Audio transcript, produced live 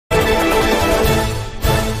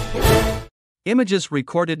Images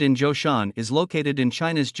recorded in Zhoushan is located in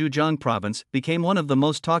China's Zhejiang province became one of the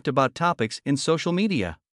most talked about topics in social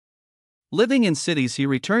media. Living in cities he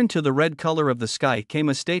returned to the red color of the sky came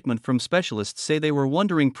a statement from specialists say they were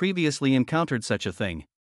wondering previously encountered such a thing.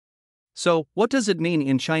 So, what does it mean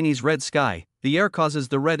in Chinese red sky? The air causes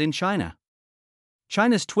the red in China.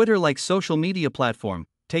 China's Twitter-like social media platform,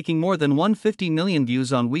 taking more than 150 million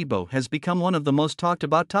views on Weibo, has become one of the most talked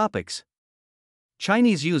about topics.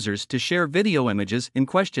 Chinese users to share video images in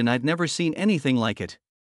question. I'd never seen anything like it.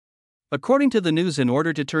 According to the news, in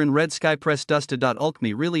order to turn red sky press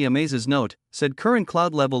dust.ulkme really amazes note, said current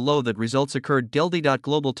cloud level low that results occurred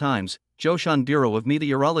Global Times, Zhoushan Bureau of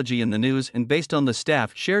Meteorology in the news, and based on the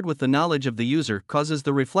staff shared with the knowledge of the user causes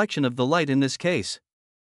the reflection of the light in this case.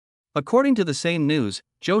 According to the same news,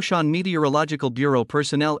 Zhoushan Meteorological Bureau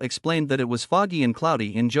personnel explained that it was foggy and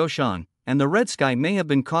cloudy in Zhoushan, and the red sky may have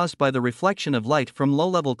been caused by the reflection of light from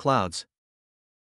low-level clouds.